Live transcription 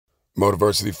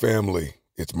Motiversity family,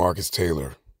 it's Marcus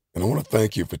Taylor, and I want to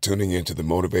thank you for tuning into the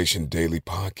Motivation Daily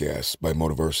Podcast by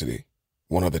Motiversity,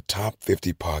 one of the top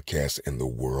 50 podcasts in the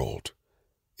world.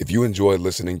 If you enjoy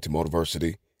listening to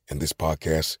Motiversity and this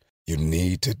podcast, you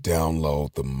need to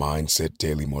download the Mindset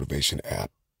Daily Motivation app.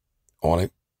 On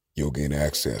it, you'll gain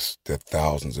access to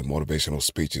thousands of motivational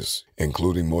speeches,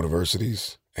 including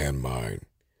Motiversity's and mine.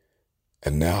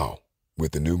 And now,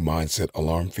 with the new Mindset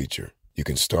Alarm feature, you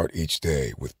can start each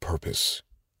day with purpose,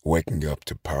 waking up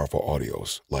to powerful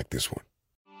audios like this one.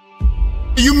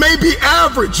 You may be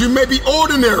average, you may be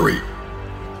ordinary,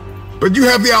 but you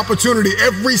have the opportunity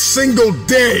every single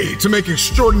day to make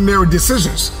extraordinary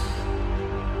decisions.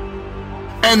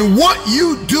 And what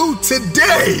you do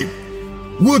today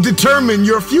will determine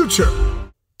your future.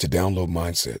 To download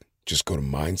Mindset, just go to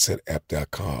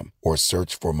mindsetapp.com or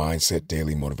search for Mindset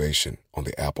Daily Motivation on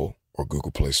the Apple or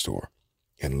Google Play Store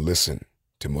and listen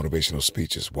to motivational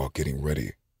speeches while getting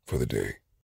ready for the day.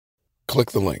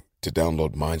 Click the link to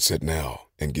download Mindset now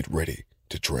and get ready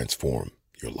to transform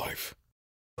your life.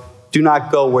 Do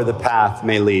not go where the path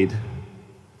may lead.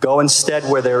 Go instead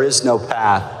where there is no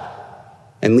path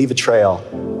and leave a trail.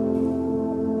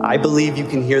 I believe you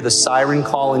can hear the siren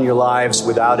call in your lives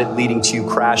without it leading to you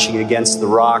crashing against the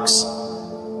rocks,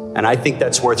 and I think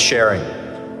that's worth sharing.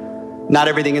 Not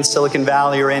everything in Silicon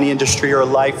Valley or any industry or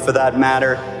life for that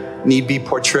matter need be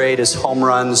portrayed as home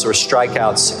runs or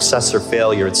strikeouts, success or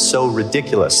failure. It's so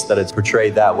ridiculous that it's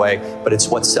portrayed that way, but it's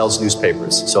what sells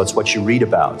newspapers, so it's what you read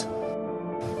about.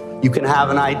 You can have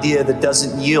an idea that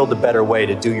doesn't yield a better way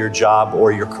to do your job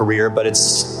or your career, but it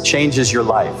changes your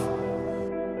life.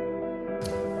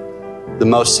 The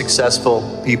most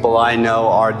successful people I know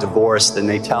are divorced, and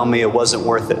they tell me it wasn't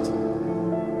worth it.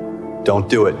 Don't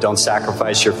do it. Don't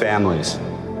sacrifice your families.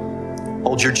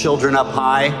 Hold your children up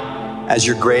high as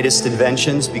your greatest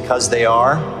inventions, because they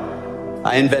are.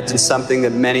 I invented something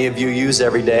that many of you use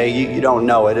every day. You don't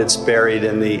know it. It's buried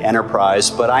in the enterprise,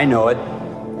 but I know it,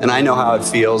 and I know how it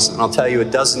feels. And I'll tell you,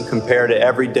 it doesn't compare to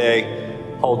every day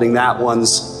holding that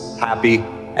one's happy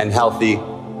and healthy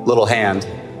little hand.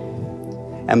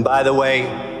 And by the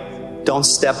way, don't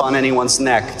step on anyone's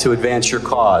neck to advance your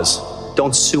cause.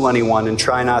 Don't sue anyone and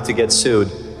try not to get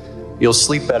sued. You'll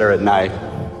sleep better at night.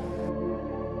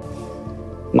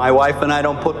 My wife and I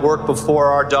don't put work before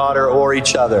our daughter or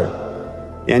each other.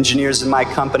 The engineers in my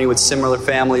company with similar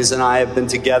families and I have been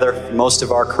together for most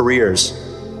of our careers.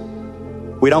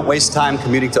 We don't waste time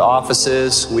commuting to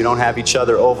offices. We don't have each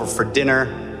other over for dinner.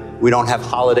 We don't have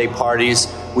holiday parties.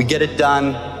 We get it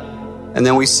done, and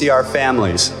then we see our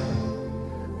families.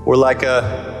 We're like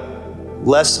a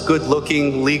less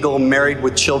good-looking, legal, married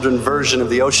with children version of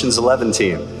the Ocean's 11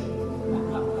 team.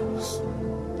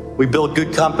 We build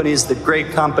good companies that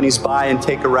great companies buy and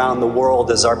take around the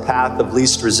world as our path of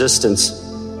least resistance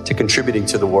to contributing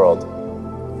to the world.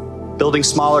 Building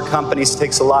smaller companies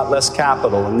takes a lot less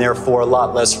capital and therefore a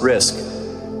lot less risk,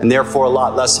 and therefore a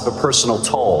lot less of a personal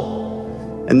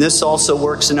toll. And this also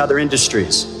works in other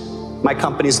industries. My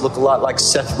companies look a lot like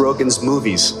Seth Rogen's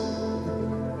movies.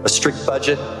 A strict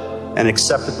budget, an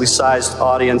acceptably sized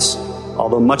audience,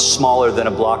 although much smaller than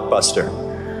a blockbuster.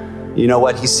 You know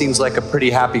what? He seems like a pretty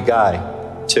happy guy,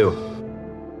 too.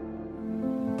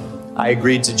 I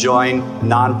agreed to join a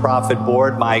nonprofit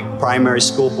board, my primary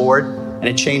school board, and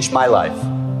it changed my life.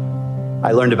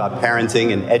 I learned about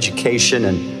parenting and education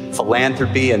and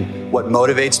philanthropy and what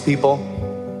motivates people.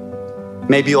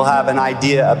 Maybe you'll have an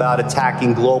idea about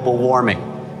attacking global warming,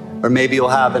 or maybe you'll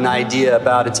have an idea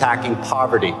about attacking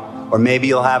poverty, or maybe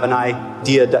you'll have an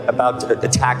idea about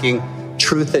attacking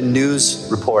truth and news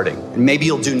reporting. And maybe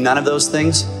you'll do none of those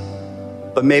things,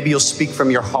 but maybe you'll speak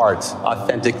from your heart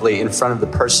authentically in front of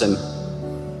the person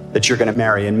that you're going to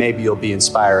marry, and maybe you'll be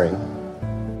inspiring.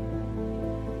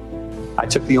 I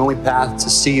took the only path to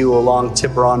see you along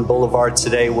Tiburon Boulevard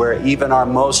today, where even our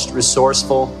most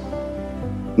resourceful,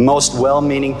 most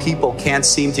well-meaning people can't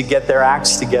seem to get their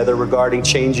acts together regarding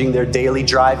changing their daily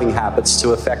driving habits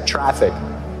to affect traffic.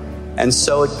 And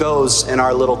so it goes in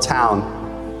our little town.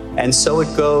 And so it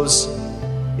goes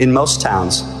in most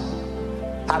towns.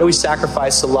 How do we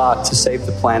sacrifice a lot to save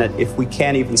the planet if we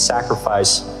can't even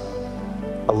sacrifice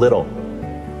a little?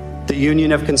 The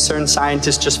Union of Concerned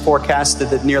Scientists just forecasted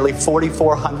that nearly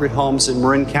 4,400 homes in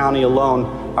Marin County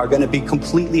alone are going to be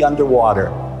completely underwater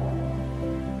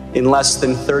in less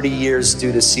than 30 years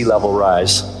due to sea level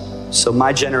rise. So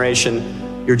my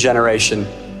generation, your generation,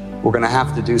 we're going to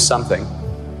have to do something.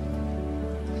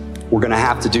 We're going to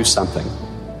have to do something.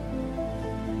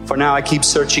 For now, I keep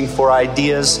searching for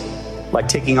ideas, like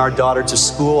taking our daughter to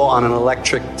school on an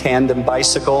electric tandem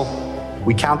bicycle,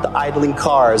 We count the idling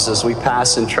cars as we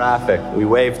pass in traffic. We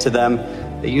wave to them.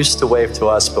 They used to wave to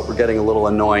us, but we're getting a little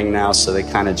annoying now, so they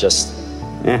kind of just,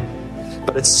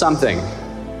 But it's something.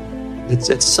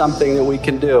 It's something that we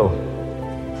can do.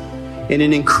 In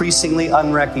an increasingly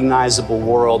unrecognizable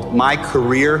world, my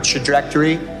career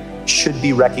trajectory should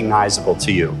be recognizable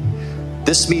to you.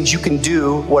 This means you can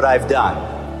do what I've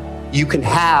done. You can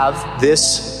have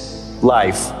this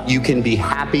life. You can be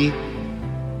happy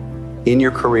in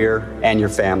your career and your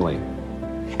family.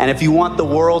 And if you want the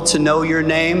world to know your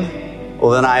name,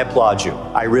 well, then I applaud you.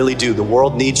 I really do. The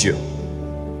world needs you.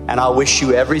 And I'll wish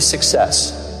you every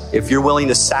success. If you're willing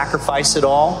to sacrifice it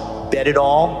all, bet it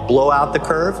all, blow out the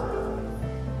curve,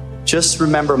 just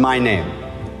remember my name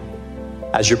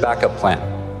as your backup plan.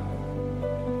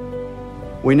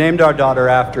 We named our daughter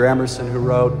after Emerson, who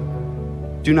wrote,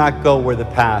 "Do not go where the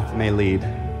path may lead.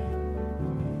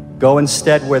 Go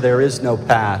instead where there is no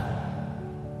path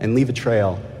and leave a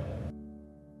trail